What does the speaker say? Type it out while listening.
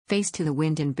Face to the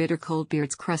wind in bitter cold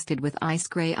beards crusted with ice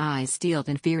grey eyes steeled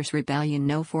in fierce rebellion,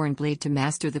 no foreign blade to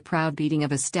master the proud beating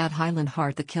of a stout Highland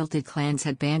heart. The kilted clans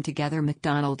had band together,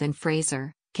 MacDonald and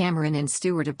Fraser, Cameron and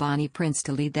Stewart, a bonny prince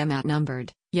to lead them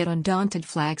outnumbered, yet undaunted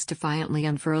flags defiantly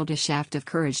unfurled a shaft of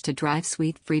courage to drive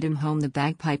sweet freedom home. The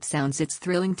bagpipe sounds its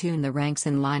thrilling tune, the ranks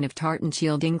in line of tartan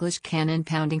shield English cannon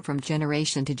pounding from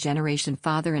generation to generation,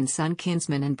 father and son,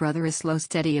 kinsman and brother, a slow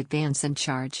steady advance and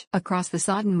charge. Across the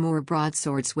sodden moor,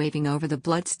 broadswords waving over the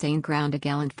blood-stained ground, a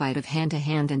gallant fight of hand to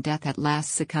hand and death at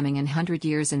last succumbing in 100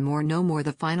 years and more, no more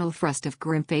the final thrust of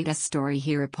grim fate's story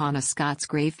here upon a Scots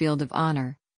grey field of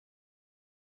honour.